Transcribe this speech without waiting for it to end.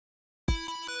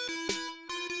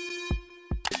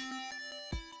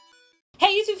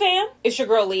fam, it's your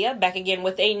girl Leah back again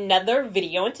with another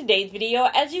video. In today's video,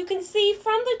 as you can see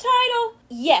from the title,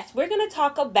 yes, we're going to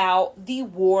talk about the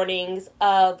warnings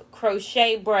of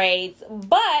crochet braids,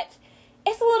 but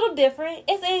it's a little different.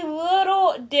 It's a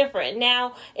little different.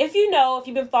 Now, if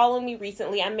you've been following me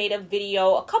recently, I made a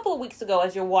video a couple of weeks ago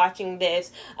as you're watching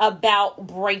this about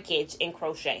breakage in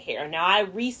crochet hair. Now, I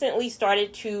recently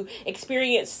started to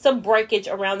experience some breakage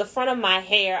around the front of my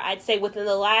hair. I'd say within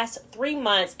the last 3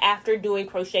 months after doing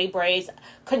crochet braids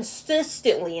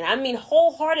consistently, and I mean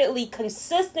wholeheartedly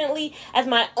consistently, as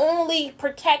my only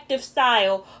protective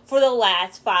style for the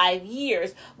last 5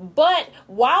 years. But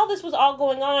while this was all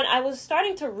going on, I was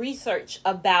starting to research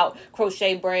about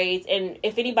crochet braids and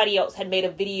if anybody else had made a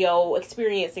video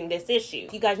experiencing this issue.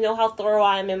 You guys know how thorough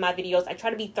I am in my videos. I try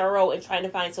to be thorough in trying to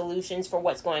find solutions for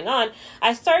what's going on.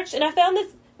 I searched and I found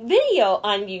this video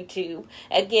on YouTube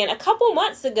again a couple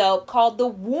months ago called The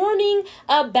Warning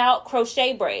About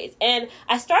Crochet Braids, and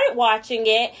I started watching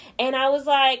it and I was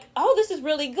like, oh, this is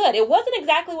really good. It wasn't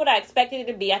exactly what I expected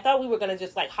it to be. I thought we were going to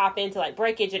just like hop into like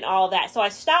breakage and all that, so I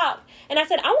stopped and I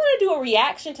said I want to do a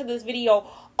reaction to this video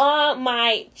on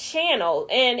my channel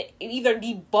and either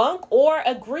debunk or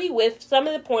agree with some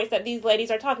of the points that these ladies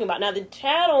are talking about. Now, the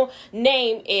channel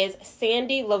name is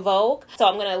Lia Lavon, so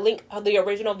I'm going to link the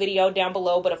original video down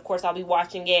below, but of course I'll be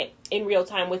watching it in real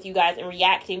time with you guys and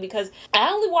reacting because I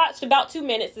only watched about 2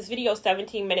 minutes. This video is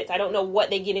 17 minutes. I don't know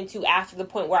what they get into after the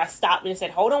point where I stopped and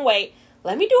said, hold on, wait.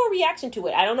 Let me do a reaction to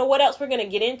it. I don't know what else we're going to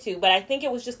get into, but I think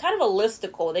it was just kind of a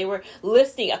listicle. They were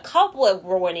listing a couple of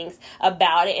warnings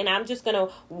about it, and I'm just going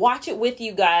to watch it with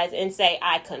you guys and say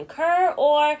I concur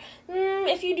or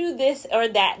if you do this or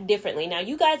that differently. Now,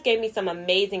 you guys gave me some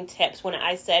amazing tips when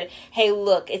I said, hey,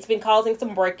 look, it's been causing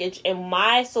some breakage, and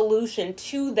my solution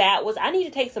to that was I need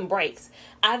to take some breaks.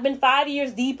 I've been 5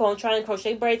 years deep on trying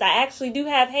crochet braids. I actually do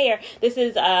have hair. This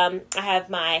is, I have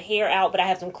my hair out, but I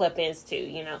have some clip-ins too,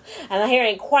 you know. And my hair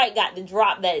ain't quite got the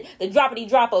droppity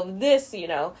drop of this,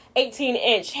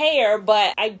 18-inch hair,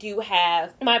 but I do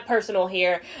have my personal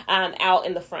hair out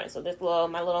in the front. So this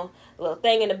my little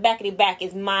thing in the back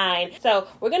is mine. So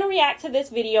we're going to react to this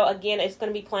video. Again, it's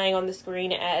going to be playing on the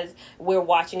screen as we're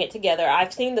watching it together.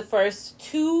 I've seen the first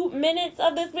 2 minutes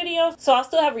of this video, so I'll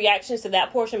still have reactions to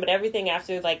that portion, but everything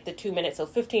after like the 2 minutes, so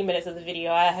 15 minutes of the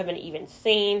video, I haven't even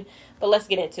seen. But let's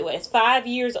get into it. It's 5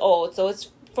 years old, so it's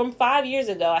from 5 years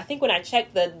ago. I think when I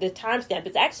checked the timestamp,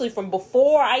 it's actually from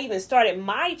before I even started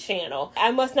my channel.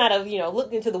 I must not have,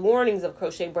 looked into the warnings of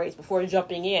crochet braids before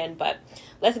jumping in, but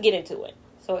let's get into it.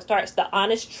 So it starts, the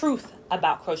honest truth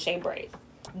about crochet braids.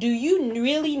 Do you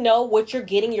really know what you're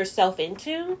getting yourself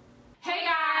into? Hey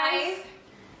guys!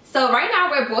 So right now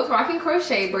we're both rocking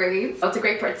crochet braids. It's a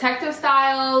great protective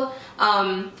style.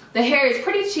 The hair is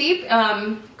pretty cheap,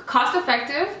 cost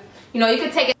effective. You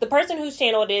could take it. The person whose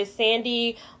channel it is,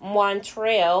 Sandy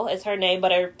Montrell is her name,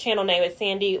 but her channel name is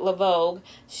Lia Lavon.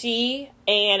 She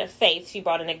and Faith, she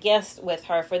brought in a guest with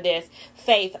her for this.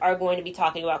 Faith are going to be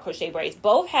talking about crochet braids.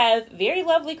 Both have very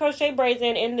lovely crochet braids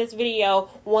in this video.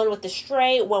 One with the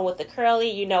straight, one with the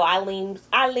curly. I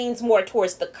leans more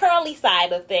towards the curly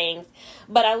side of things,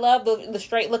 but I love the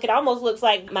straight look. It almost looks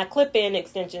like my clip-in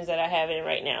extensions that I have in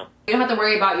right now. You don't have to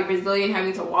worry about your Brazilian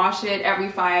having to wash it every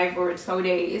 5 or so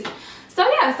days. So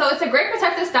yeah, so it's a great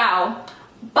protective style,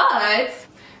 but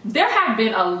there have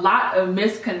been a lot of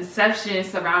misconceptions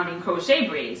surrounding crochet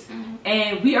braids,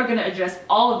 and we are going to address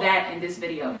all of that in this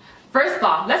video. First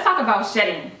off, let's talk about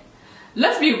shedding.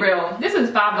 Let's be real. This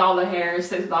is $5 hair,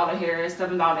 $6 hair,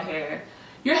 $7 hair.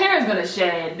 Your hair is gonna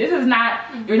shed. This is not,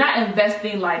 you're not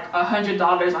investing like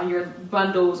 $100 on your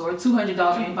bundles or $200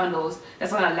 on your bundles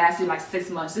that's gonna last you like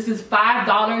 6 months. This is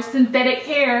 $5 synthetic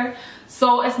hair,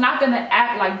 so it's not gonna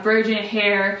act like virgin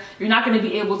hair. You're not gonna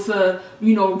be able to,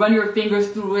 run your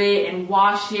fingers through it and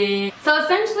wash it. So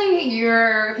essentially,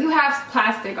 you have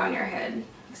plastic on your head.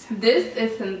 This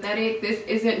is synthetic. This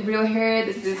isn't real hair.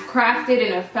 This is crafted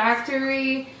in a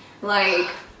factory. Like,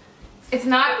 it's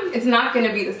not going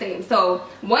to be the same. So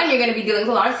one, you're going to be dealing with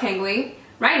a lot of tangling.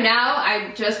 Right now,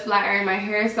 I just flat ironed my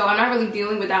hair, so I'm not really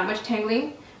dealing with that much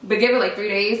tangling. But give it like 3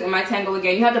 days and my tangle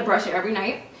again. You have to brush it every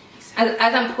night.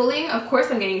 As I'm pulling, of course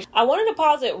I'm getting... I wanted to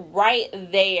pause it right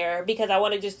there because I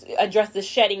want to just address the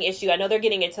shedding issue. I know they're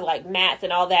getting into like mats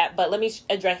and all that, but let me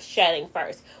address shedding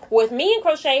first. With me and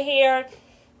crochet hair,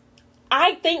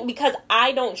 I think because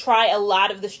I don't try a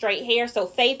lot of the straight hair, so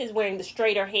Faith is wearing the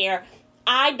straighter hair,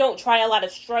 I don't try a lot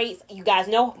of straights. You guys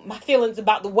know my feelings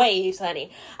about the waves,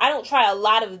 honey. I don't try a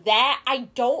lot of that. I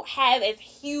don't have as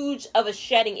huge of a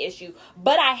shedding issue,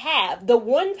 but I have. The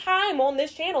one time on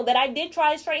this channel that I did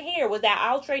try straight hair was that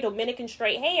I'll Trade Dominican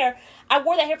straight hair. I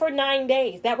wore that hair for 9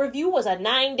 days. That review was a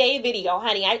 9-day video,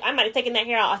 honey. I might have taken that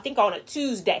hair out, I think, on a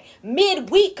Tuesday.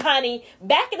 Midweek, honey.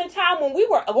 Back in the time when we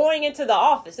were going into the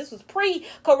office. This was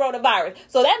pre-coronavirus.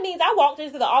 So that means I walked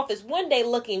into the office one day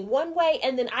looking one way,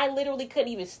 and then I literally couldn't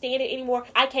even stand it anymore.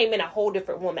 I came in a whole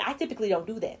different woman. I typically don't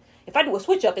do that. If I do a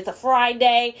switch up, it's a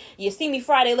Friday. You see me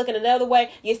Friday looking another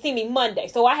way. You see me Monday.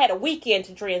 So I had a weekend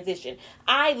to transition.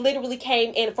 I literally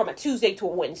came in from a Tuesday to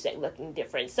a Wednesday looking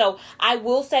different. So I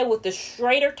will say with the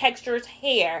straighter textures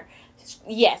hair,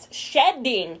 yes,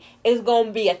 shedding is going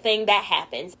to be a thing that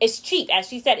happens. It's cheap. As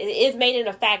she said, it is made in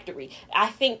a factory. I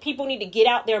think people need to get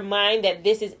out their mind that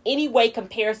this is any way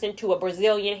comparison to a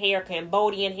Brazilian hair,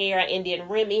 Cambodian hair, Indian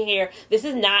Remy hair. This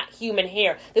is not human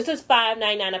hair. This is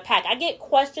 $5.99 a pack. I get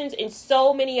questions in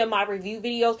so many of my review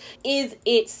videos, is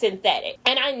it synthetic?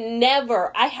 And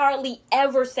I hardly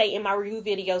ever say in my review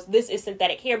videos, this is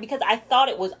synthetic hair, because I thought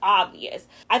it was obvious.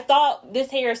 I thought this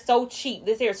hair is so cheap.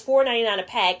 This hair is $4.99 a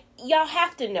pack. Y'all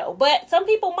have to know, but some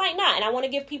people might not, and I want to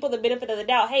give people the benefit of the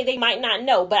doubt. Hey, they might not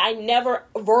know, but I never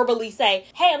verbally say,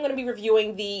 hey, I'm going to be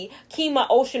reviewing the Kima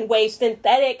Ocean Wave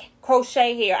synthetic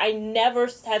crochet hair. I never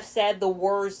have said the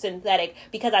word synthetic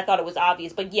because I thought it was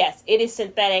obvious, but yes, it is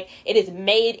synthetic. It is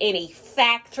made in a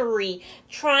factory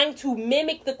trying to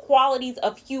mimic the qualities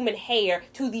of human hair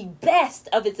to the best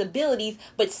of its abilities,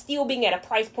 but still being at a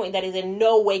price point that is in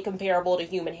no way comparable to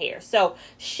human hair. So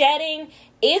shedding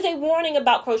is a warning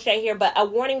about crochet hair, but a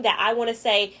warning that I want to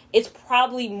say is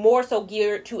probably more so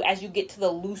geared to as you get to the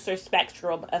looser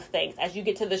spectrum of things, as you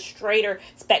get to the straighter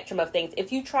spectrum of things.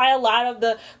 If you try a lot of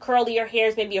the curlier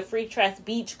hairs, maybe a free tress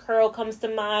beach curl comes to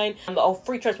mind, or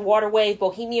free tress water wave,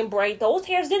 bohemian braid, those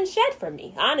hairs didn't shed for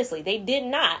me. Honestly, they did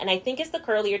not. And I think it's the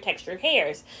curlier textured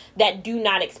hairs that do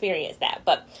not experience that.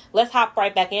 But let's hop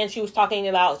right back in. She was talking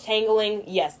about tangling.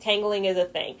 Yes, tangling is a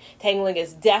thing. Tangling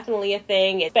is definitely a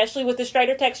thing, especially with the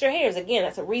straighter texture hairs. Again,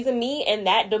 that's a reason me and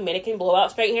that Dominican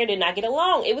blowout straight hair did not get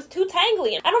along. It was too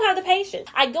tangly, and I don't have the patience.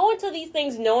 I go into these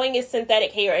things knowing it's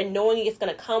synthetic hair and knowing it's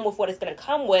going to come with what it's going to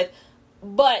come with,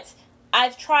 but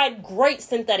I've tried great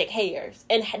synthetic hairs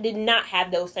and did not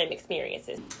have those same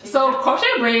experiences. So crochet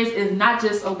braids is not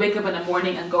just a wake up in the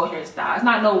morning and go hairstyle. It's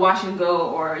not no wash and go,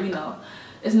 or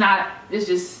it's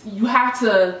just, you have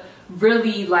to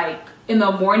really, like, in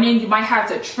the morning you might have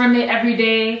to trim it every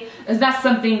day. It's not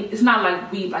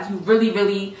like weave, like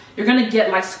you're gonna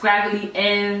get like scraggly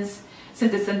ends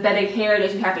since it's synthetic hair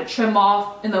that you have to trim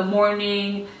off in the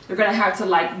morning. You're gonna have to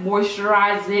like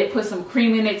moisturize it, put some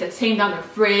cream in it to tame down the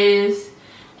frizz,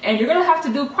 and you're gonna have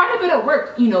to do quite a bit of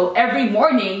work, every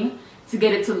morning to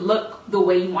get it to look the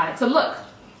way you want it to look.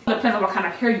 It depends on what kind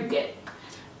of hair you get.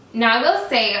 Now I will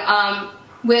say,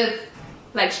 with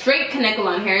like straight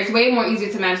Kanekalon hair, it's way more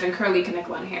easier to manage than curly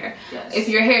Kanekalon hair. Yes. If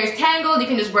your hair is tangled, you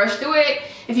can just brush through it.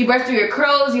 If you brush through your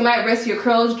curls, you might risk your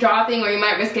curls dropping, or you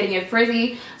might risk getting it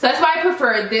frizzy. So that's why I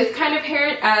prefer this kind of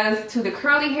hair as to the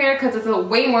curly hair, because it's a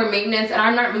way more maintenance, and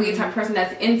I'm not really the type of person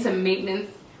that's into maintenance.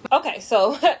 Okay,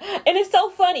 so, and it's so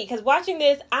funny because watching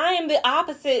this, I am the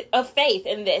opposite of Faith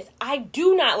in this. I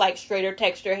do not like straighter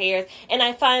texture hairs, and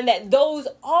I find that those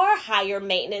are higher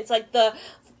maintenance. Like the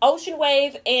ocean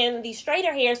wave and the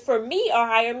straighter hairs for me are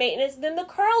higher maintenance than the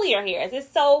curlier hairs. It's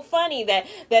so funny that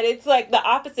it's like the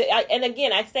opposite. And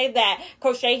again, I say that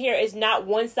crochet hair is not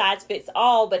one size fits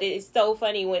all, but it is so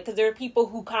funny because there are people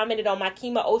who commented on my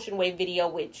Kima ocean wave video,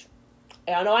 which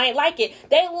I know I ain't like it.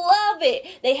 They love it.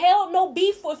 They held no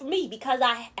beef with me because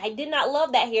I did not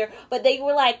love that hair, but they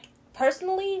were like,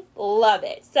 personally love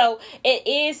it. So it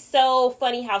is so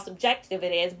funny how subjective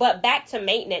it is. But back to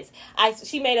maintenance,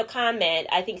 she made a comment,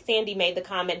 I think Sandy made the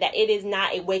comment, that it is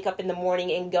not a wake up in the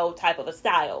morning and go type of a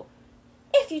style.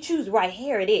 If you choose the right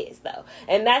hair, it is, though.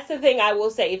 And that's the thing I will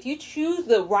say. If you choose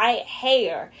the right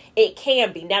hair, it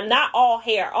can be. Now, not all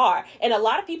hair are. And a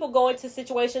lot of people go into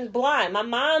situations blind. My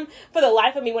mom, for the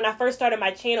life of me, when I first started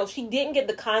my channel, she didn't get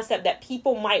the concept that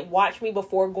people might watch me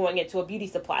before going into a beauty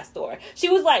supply store. She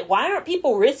was like, why aren't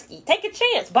people risky? Take a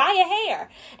chance. Buy a hair.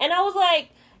 And I was like,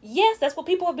 yes, that's what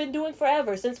people have been doing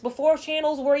forever. Since before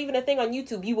channels were even a thing on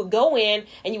YouTube, you would go in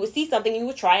and you would see something, you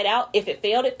would try it out. If it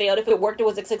failed, it failed. If it worked, it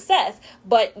was a success.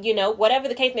 But, whatever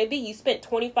the case may be, you spent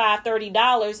 $25,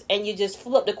 $30 and you just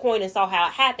flipped a coin and saw how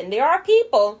it happened. There are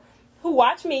people who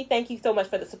watch me, thank you so much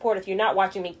for the support. If you're not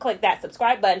watching me, click that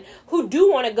subscribe button, who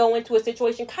do want to go into a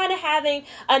situation kind of having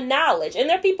a knowledge. And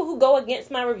there are people who go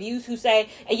against my reviews who say,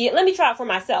 yeah, let me try it for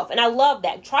myself. And I love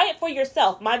that. Try it for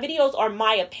yourself. My videos are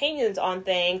my opinions on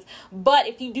things. But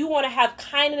if you do want to have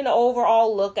kind of an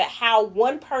overall look at how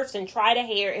one person tried a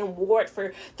hair and wore it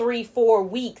for 3-4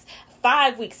 weeks,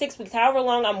 5 weeks, 6 weeks, however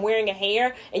long I'm wearing a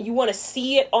hair, and you want to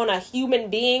see it on a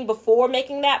human being before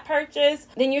making that purchase,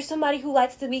 then you're somebody who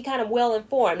likes to be kind of well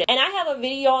informed. And I have a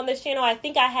video on this channel. I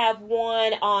think I have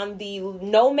one on the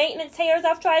no maintenance hairs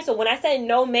I've tried. So when I say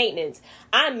no maintenance,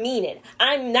 I mean it.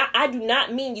 I do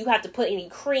not mean you have to put any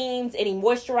creams, any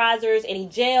moisturizers, any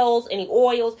gels, any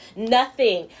oils,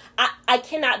 nothing. I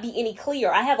cannot be any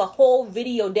clearer. I have a whole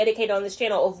video dedicated on this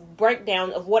channel of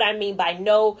breakdown of what I mean by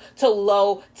no to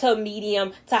low to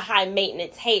medium to high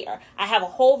maintenance hair. I have a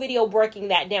whole video breaking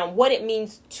that down, what it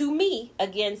means to me.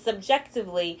 Again,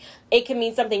 subjectively, it can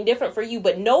mean something different for you,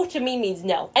 but no to me means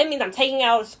no. It means I'm taking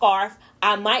out a scarf,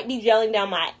 I might be gelling down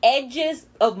my edges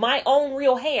of my own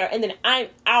real hair, and then I'm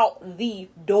out the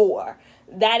door.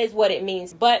 That is what it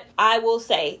means. But I will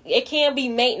say, it can be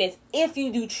maintenance if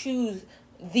you do choose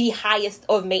the highest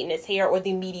of maintenance hair or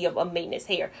the medium of maintenance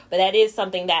hair. But that is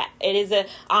something that, it is an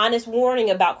honest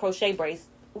warning about crochet braids.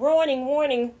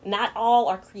 Warning, not all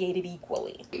are created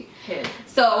equally.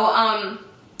 So,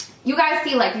 you guys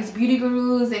see like these beauty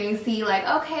gurus and you see like,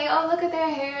 okay, oh, look at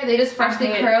their hair. They just freshly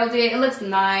curled it. It looks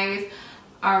nice.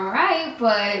 All right,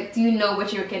 but do you know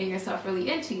what you're getting yourself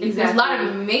really into? Exactly. There's a lot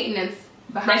of maintenance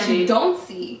that you don't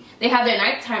see. They have their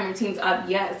nighttime routines up,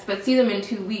 yes, but see them in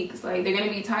 2 weeks. Like, they're going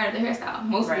to be tired of the hairstyle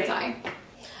most of the time.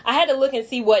 I had to look and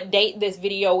see what date this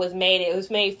video was made. It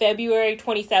was made February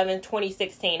 27th,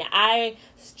 2016. I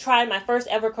tried my first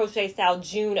ever crochet style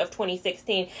June of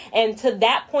 2016, and to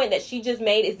that point that she just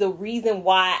made is the reason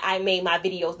why I made my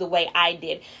videos the way I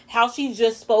did. How she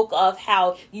just spoke of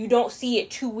how you don't see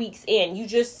it 2 weeks in, you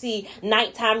just see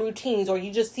nighttime routines, or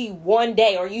you just see one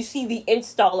day, or you see the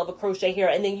install of a crochet hair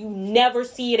and then you never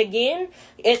see it again.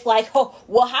 It's like, oh,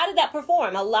 well, how did that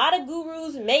perform? A lot of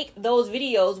gurus make those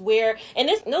videos where, and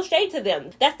there's no shade to them,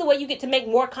 that's the way you get to make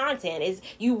more content, is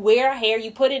you wear hair,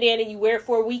 you put it in and you wear it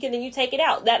for a week and then you take it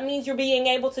out. That means you're being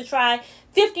able to try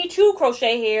 52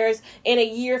 crochet hairs in a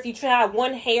year if you try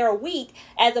one hair a week,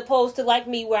 as opposed to like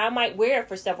me where I might wear it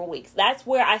for several weeks. That's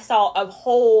where I saw a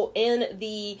hole in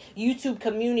the YouTube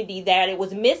community that it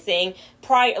was missing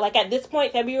prior. Like at this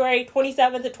point, February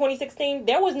 27th of 2016,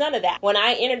 there was none of that. When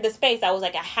I entered the space, I was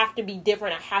like, I have to be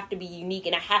different, I have to be unique,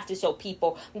 and I have to show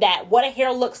people that what a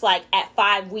hair looks like at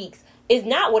 5 weeks is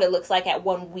not what it looks like at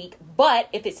 1 week. But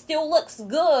if it still looks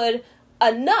good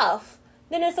enough,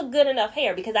 then it's a good enough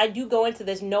hair, because I do go into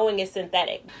this knowing it's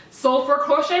synthetic. So for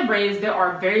crochet braids, there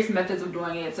are various methods of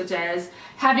doing it, such as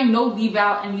having no leave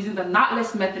out and using the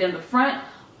knotless method in the front,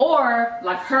 or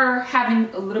like her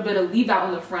having a little bit of leave out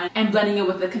in the front and blending it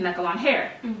with the Kanekalon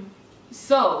hair.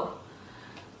 So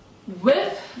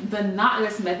with the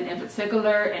knotless method in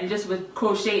particular, and just with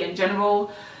crochet in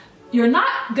general, you're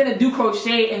not gonna do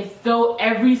crochet and fill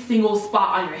every single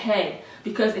spot on your head,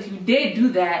 because if you did do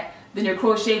that, then your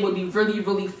crochet would be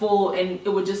really full and it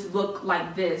would just look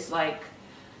like this. Like,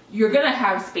 you're gonna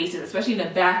have spaces, especially in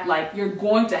the back. Like, you're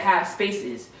going to have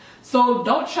spaces. So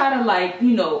don't try to, like, you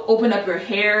know, open up your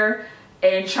hair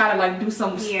and try to like do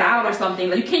some style or something.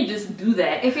 Like, you can't just do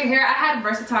that. If your hair, I had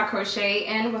versatile crochet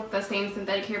in with the same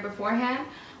synthetic hair beforehand.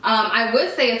 I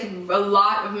would say it's a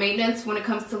lot of maintenance when it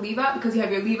comes to leave out, because you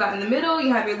have your leave out in the middle,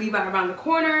 you have your leave out around the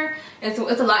corner, and so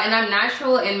it's a lot. And I'm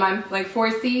natural in my like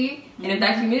 4C, and if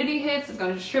that humidity hits, it's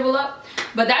gonna just shrivel up.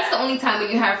 But that's the only time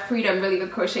when you have freedom really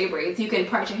with crochet braids. You can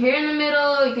part your hair in the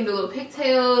middle, you can do little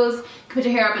pigtails, you can put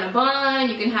your hair up in a bun,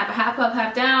 you can have a half up,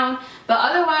 half down. But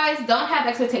otherwise, don't have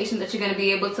expectations that you're gonna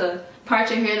be able to part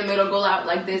your hair in the middle, go out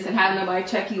like this, and have nobody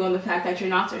check you on the fact that your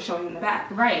knots are showing in the back.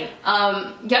 Right.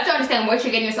 You have to understand what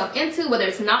you're getting yourself into, whether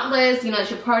it's knotless, you know that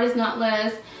your part is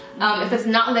knotless. If it's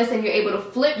knotless and you're able to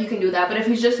flip, you can do that. But if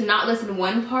it's just knotless in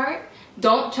one part,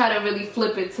 don't try to really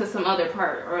flip it to some other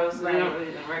part, or else you're not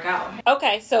really gonna work out.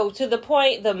 Okay, so to the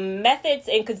point, the methods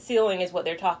in concealing is what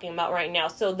they're talking about right now.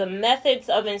 So the methods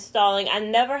of installing, I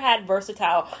never had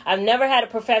versatile. I've never had a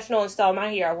professional install my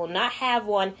hair. I will not have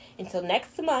one until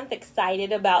next month.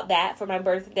 Excited about that for my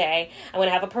birthday. I'm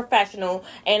gonna have a professional,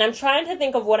 and I'm trying to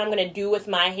think of what I'm gonna do with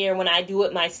my hair when I do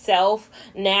it myself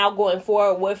now going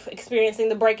forward with experiencing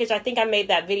the breakage. I think I made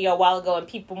that video a while ago and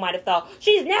people might have thought,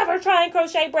 she's never trying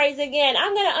crochet braids again. again,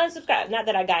 I'm going to unsubscribe. Not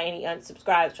that I got any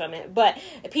unsubscribes from it, but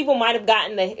people might have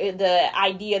gotten the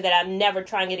idea that I'm never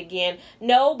trying it again.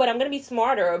 No, but I'm going to be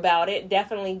smarter about it,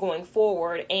 definitely going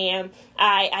forward. And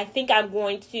I think I'm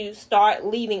going to start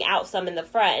leaving out some in the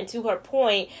front. And to her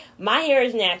point, my hair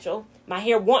is natural. My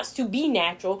hair wants to be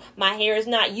natural. My hair is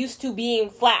not used to being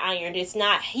flat ironed. It's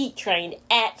not heat trained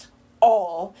at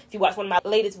all. If you watch one of my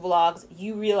latest vlogs,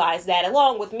 you realize that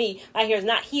along with me, my hair is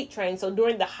not heat trained. So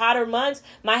during the hotter months,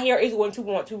 my hair is going to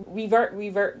want to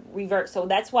revert. So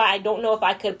that's why I don't know if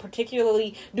I could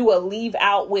particularly do a leave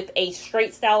out with a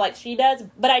straight style like she does.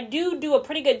 But I do a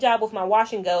pretty good job with my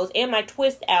wash and goes and my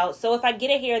twist outs. So if I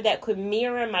get a hair that could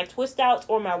mirror my twist outs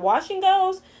or my wash and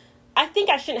goes, I think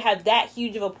I shouldn't have that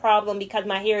huge of a problem because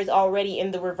my hair is already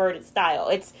in the reverted style.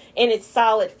 It's in its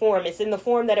solid form. It's in the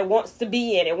form that it wants to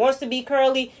be in. It wants to be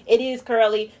curly. It is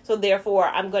curly. So therefore,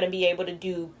 I'm going to be able to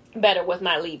do better with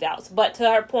my leave outs. But to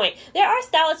her point, there are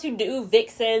stylists who do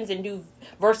vixens and do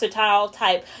versatile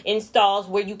type installs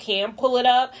where you can pull it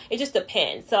up. It just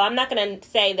depends. So I'm not going to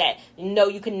say that, no,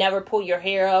 you can never pull your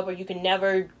hair up or you can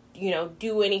never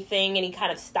do anything, any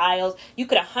kind of styles. You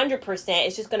could 100%.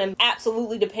 It's just going to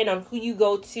absolutely depend on who you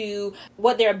go to,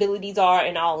 what their abilities are,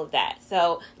 and all of that.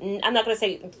 So I'm not going to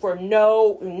say for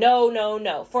no.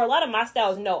 For a lot of my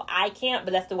styles, no, I can't,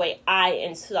 but that's the way I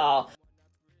install.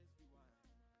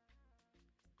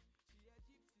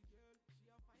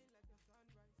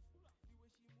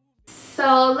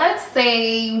 So let's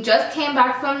say you just came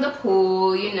back from the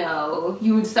pool,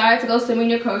 you decided to go swim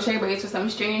in your crochet braids for some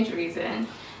strange reason.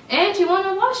 And you want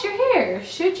to wash your hair.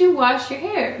 Should you wash your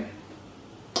hair?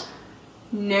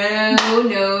 No.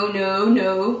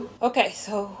 Okay,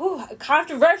 so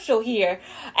controversial here.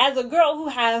 As a girl who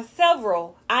has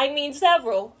several videos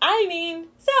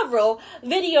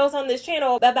on this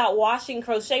channel about washing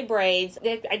crochet braids,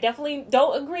 I definitely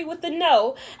don't agree with the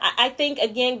no. I think,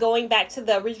 again, going back to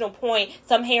the original point,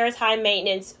 some hair is high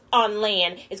maintenance on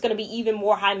land. It's going to be even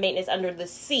more high maintenance under the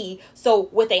sea. So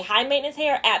with a high maintenance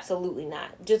hair, absolutely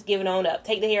not. Just give it on up.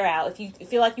 Take the hair out. If you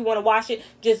feel like you want to wash it,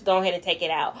 just go ahead and take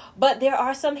it out. But there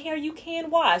are some hair you can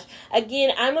wash.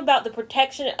 Again, I'm about the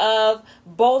protection of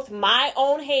both my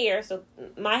own hair, so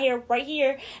my hair right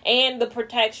here, and the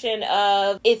protection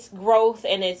of its growth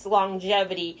and its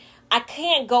longevity. I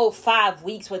can't go 5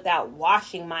 weeks without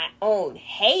washing my own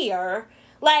hair.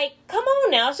 Like, come on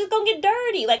now, it's just gonna get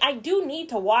dirty. Like, I do need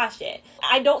to wash it.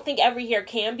 I don't think every hair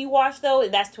can be washed, though.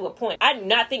 That's to a point. I do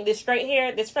not think this straight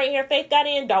hair Faith got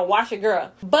in, don't wash it,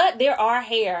 girl. But there are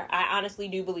hair, I honestly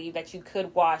do believe, that you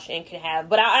could wash and can have.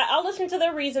 But I'll listen to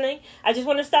their reasoning. I just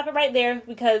want to stop it right there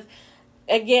because,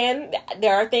 again,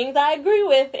 there are things I agree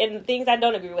with and things I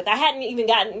don't agree with. I hadn't even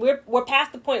gotten, we're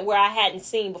past the point where I hadn't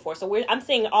seen before. So I'm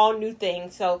seeing all new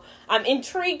things. So I'm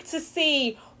intrigued to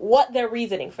see what their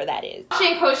reasoning for that is.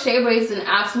 Washing crochet braids is an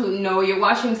absolute no. You're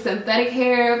washing synthetic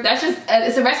hair. That's just,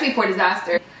 it's a recipe for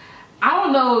disaster. I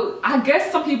don't know. I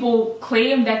guess some people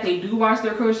claim that they do wash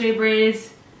their crochet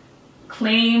braids. I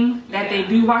wouldn't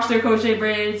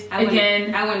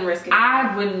risk it.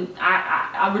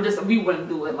 We wouldn't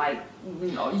do it. Like,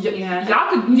 y'all could,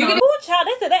 Oh, child,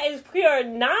 they said that is pure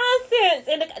nonsense.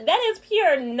 And that is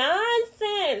pure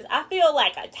nonsense. I feel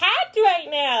like attacked right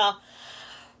now.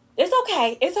 It's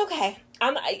okay.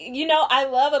 I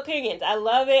love opinions. I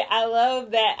love it. I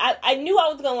love that. I knew I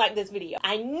was going to like this video.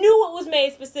 I knew it was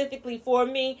made specifically for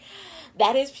me.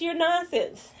 That is pure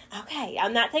nonsense. Okay,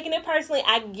 I'm not taking it personally.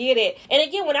 I get it. And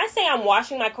again, when I say I'm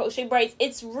washing my crochet braids,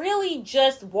 it's really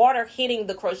just water hitting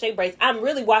the crochet braids. I'm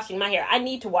really washing my hair. I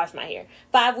need to wash my hair.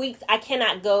 5 weeks, I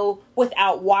cannot go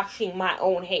without washing my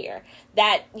own hair.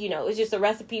 That, is just a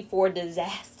recipe for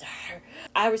disaster.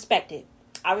 I respect it.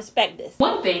 I respect this.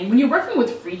 One thing, when you're working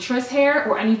with free twist hair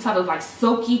or any type of like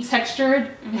silky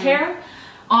textured hair,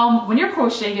 when you're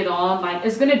crocheting it on, like,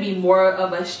 it's gonna be more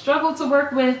of a struggle to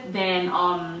work with than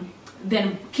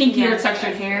kinkier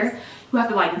textured hair. You have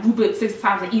to like loop it 6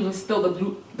 times, and even still the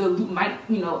loop might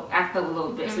act up a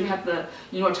little bit. So you have to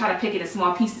try to pick it in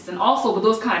small pieces. And also with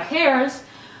those kind of hairs,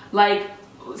 like,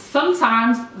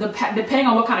 sometimes depending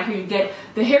on what kind of hair you get,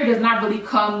 the hair does not really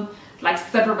come like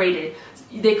separated.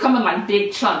 They come in like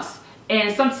big chunks,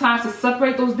 and sometimes to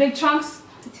separate those big chunks,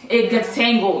 it gets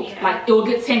tangled. Like, it will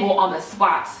get tangled on the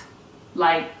spots.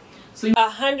 Like, so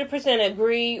 100%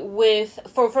 agree with,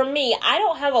 for me, I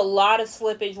don't have a lot of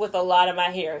slippage with a lot of my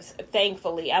hairs,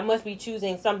 thankfully. I must be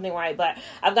choosing something right, but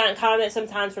I've gotten comments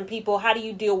sometimes from people, how do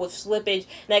you deal with slippage?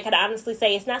 And I can honestly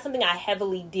say it's not something I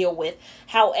heavily deal with.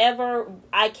 However,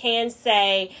 I can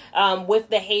say with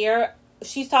the hair,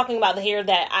 she's talking about the hair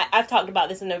that I've talked about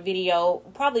this in a video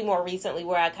probably more recently,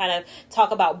 where I kind of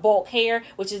talk about bulk hair,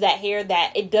 which is that hair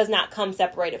that it does not come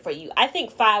separated for you. I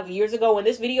think 5 years ago when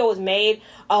this video was made,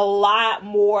 a lot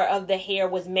more of the hair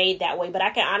was made that way. But I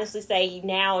can honestly say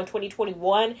now in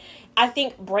 2021, I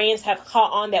think brands have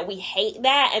caught on that we hate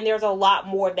that, and there's a lot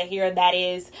more of the hair that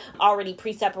is already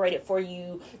pre-separated for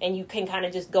you, and you can kind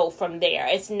of just go from there.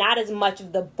 It's not as much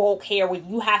of the bulk hair where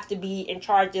you have to be in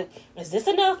charge of, is this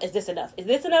enough? Is this enough? Is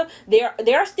this enough?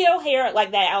 There are still hair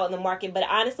like that out in the market, but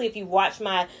honestly, if you watch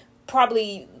my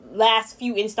probably last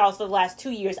few installs for the last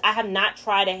 2 years, I have not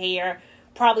tried a hair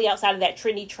probably outside of that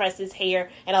trendy tresses hair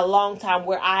in a long time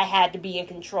where I had to be in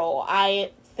control.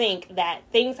 I think that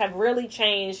things have really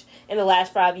changed in the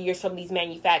last 5 years from these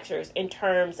manufacturers in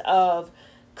terms of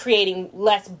creating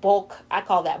less bulk. I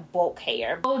call that bulk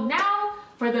hair. So now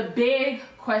for the big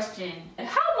question: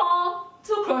 how long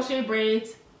do crochet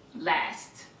braids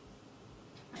last?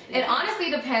 It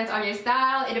honestly depends on your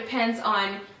style. It depends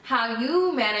on how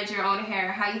you manage your own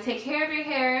hair, how you take care of your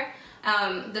hair,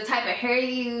 the type of hair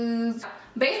you use.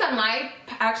 Based on my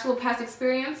actual past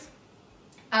experience,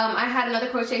 I had another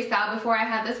crochet style before I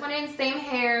had this one in, same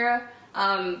hair,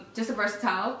 just a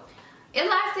versatile. It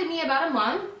lasted me about a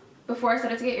month before I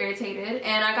started to get irritated,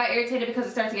 and I got irritated because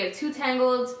it started to get too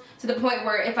tangled, to the point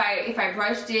where if I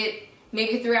brushed it,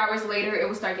 maybe 3 hours later it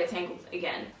would start to get tangled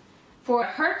again. For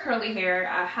her curly hair,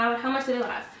 how much did it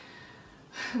last?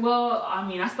 Well, I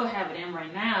mean, I still have it in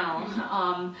right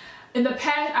now. In the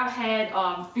past, I've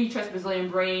had free tress Brazilian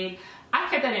braid. I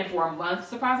kept that in for a month,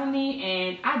 surprisingly,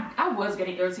 and I was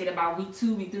getting irritated by week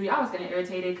 2, week 3. I was getting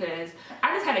irritated because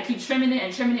I just had to keep trimming it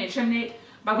and trimming it and trimming it.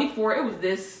 By week 4, it was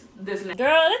this. Girl,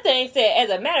 that thing said, as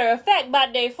a matter of fact, by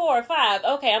day 4 or 5.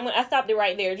 Okay, I stopped it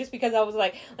right there just because I was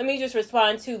like, let me just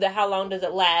respond to the how long does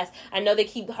it last. I know they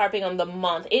keep harping on the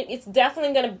month. It's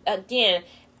definitely going to, again,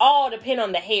 all depend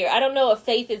on the hair. I don't know if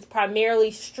Faith is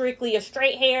primarily strictly a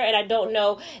straight hair, and I don't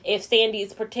know if Sandy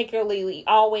is particularly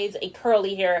always a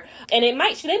curly hair. And they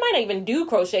might not even do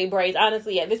crochet braids,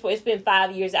 honestly, at this point. It's been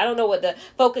 5 years. I don't know what the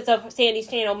focus of Sandy's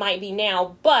channel might be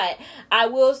now, but I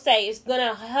will say it's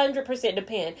gonna 100%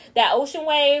 depend. That ocean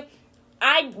wave,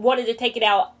 I wanted to take it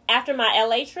out after my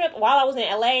LA trip. While I was in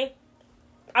LA,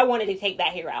 I wanted to take that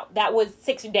hair out. That was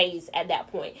 6 days at that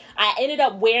point. I ended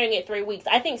up wearing it 3 weeks.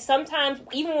 I think sometimes,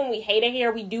 even when we hate a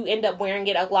hair, we do end up wearing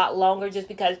it a lot longer just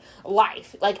because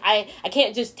life. Like, I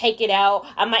can't just take it out.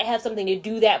 I might have something to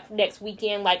do that next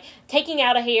weekend. Like, taking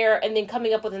out a hair and then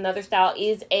coming up with another style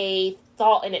is a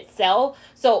thought in itself.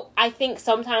 So, I think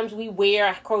sometimes we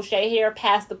wear crochet hair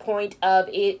past the point of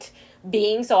it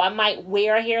being, so I might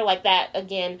wear a hair like that.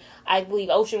 Again, I believe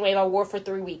Ocean Wave I wore for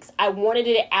 3 weeks. I wanted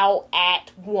it out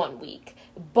at 1 week,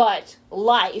 but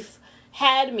life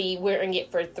had me wearing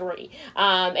it for 3.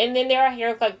 And then there are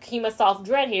hair like Kima Soft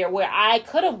Dread hair where I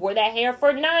could have wore that hair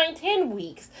for 9-10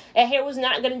 weeks. That hair was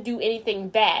not going to do anything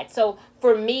bad. So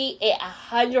for me, it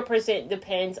 100%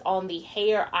 depends on the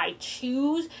hair I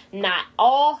choose. Not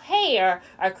all hair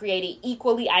are created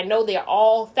equally. I know they're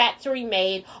all factory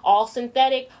made, all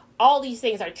synthetic. All these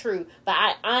things are true, but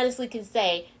I honestly can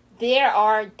say there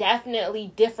are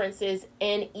definitely differences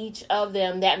in each of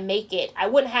them that make it. I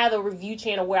wouldn't have a review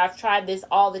channel where I've tried this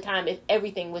all the time if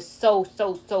everything was so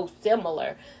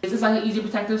similar. It's just like an easy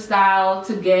protective style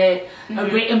to get, a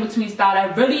great in-between style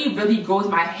that really grows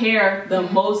my hair the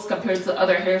most compared to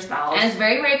other hairstyles. And it's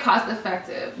very cost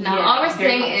effective. Now, all we're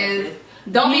saying is,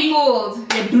 don't be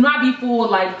fooled. Yeah, do not be fooled.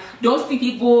 Like, don't see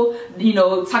people,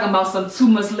 talking about some 2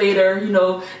 months later,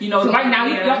 so, right now,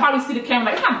 y'all probably see the camera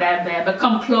like, it's not that bad, but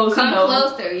come close, Come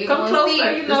closer. You're come gonna closer,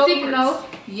 see the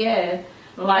secrets. Yeah.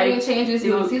 Like, any changes,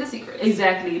 you're gonna see the secrets.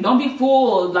 Exactly. Don't be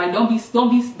fooled. Like, don't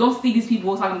see these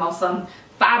people talking about some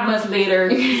 5 months later,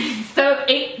 7,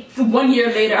 8, 1 year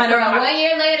later. I know, 1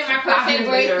 year later, my crochet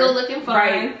braids still looking fine.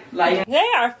 Right. Like, they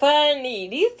are funny.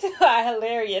 These two are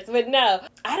hilarious. But no,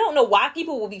 I don't know why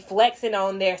people will be flexing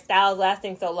on their styles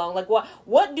lasting so long. Like,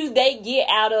 what do they get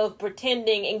out of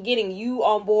pretending and getting you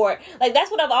on board? Like,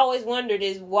 that's what I've always wondered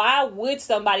is why would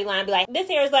somebody lie and be like, this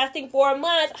hair is lasting 4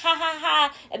 months, ha ha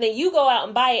ha, and then you go out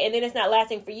and buy it and then it's not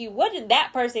lasting for you. What did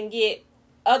that person get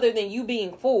other than you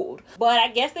being fooled? But I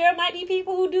guess there might be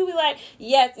people who do be like,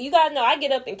 yes, you guys know I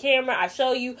get up in camera, I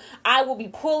show you, I will be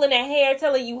pulling that hair,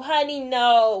 telling you, honey,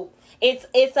 no, it's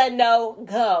a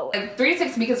no-go. Like 3 to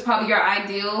 6 weeks is probably your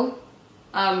ideal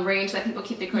range that people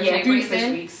keep their crochet braids in. 3 to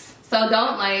 6 weeks. So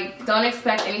don't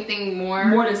expect anything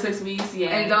more than 6 weeks.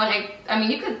 Yeah.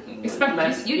 And you could expect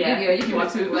less. You can want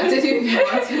to.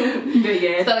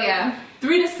 Yeah. So yeah.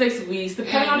 3 to 6 weeks,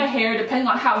 depending on the hair, depending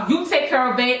on how you take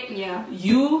care of it. Yeah.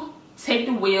 You take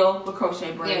the wheel with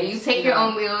crochet braids. Yeah, you take your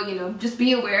own wheel, you know, just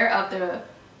be aware of the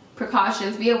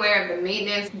precautions, be aware of the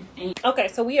maintenance. Okay,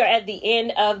 so we are at the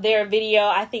end of their video.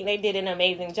 I think they did an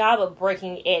amazing job of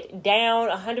breaking it down.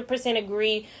 100%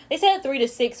 agree. They said 3 to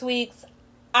 6 weeks.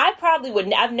 I probably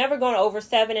wouldn't. I've never gone over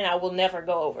 7, and I will never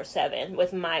go over 7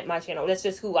 with my channel. That's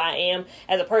just who I am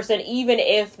as a person. Even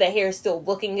if the hair is still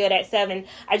looking good at 7,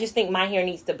 I just think my hair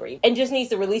needs to breathe and just needs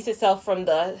to release itself from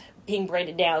the being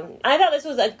braided down. I thought this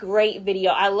was a great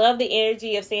video. I love the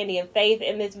energy of Sandy and Faith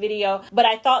in this video, but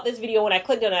I thought this video, when I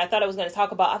clicked on it, I thought I was going to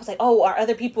talk about, I was like, oh, are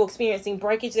other people experiencing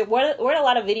breakage? There weren't a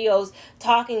lot of videos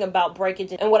talking about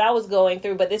breakage and what I was going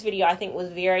through, but this video I think was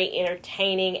very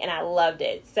entertaining and I loved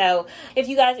it. So if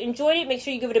you guys enjoyed it, make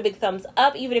sure you give it a big thumbs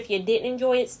up. Even if you didn't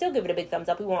enjoy it, still give it a big thumbs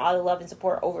up. We want all the love and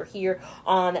support over here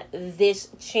on this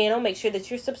channel. Make sure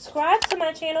that you're subscribed to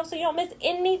my channel so you don't miss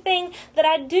anything that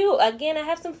I do. Again, I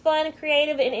have some fun,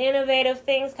 creative, and innovative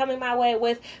things coming my way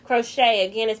with crochet.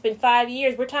 Again, it's been 5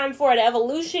 years. We're time for an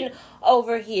evolution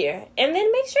over here. And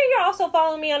then make sure you're also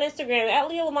following me on Instagram at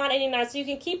Lia Lavon 89 so you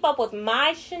can keep up with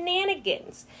my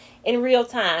shenanigans in real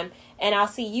time. And I'll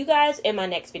see you guys in my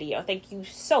next video. Thank you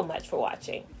so much for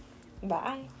watching.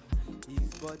 Bye.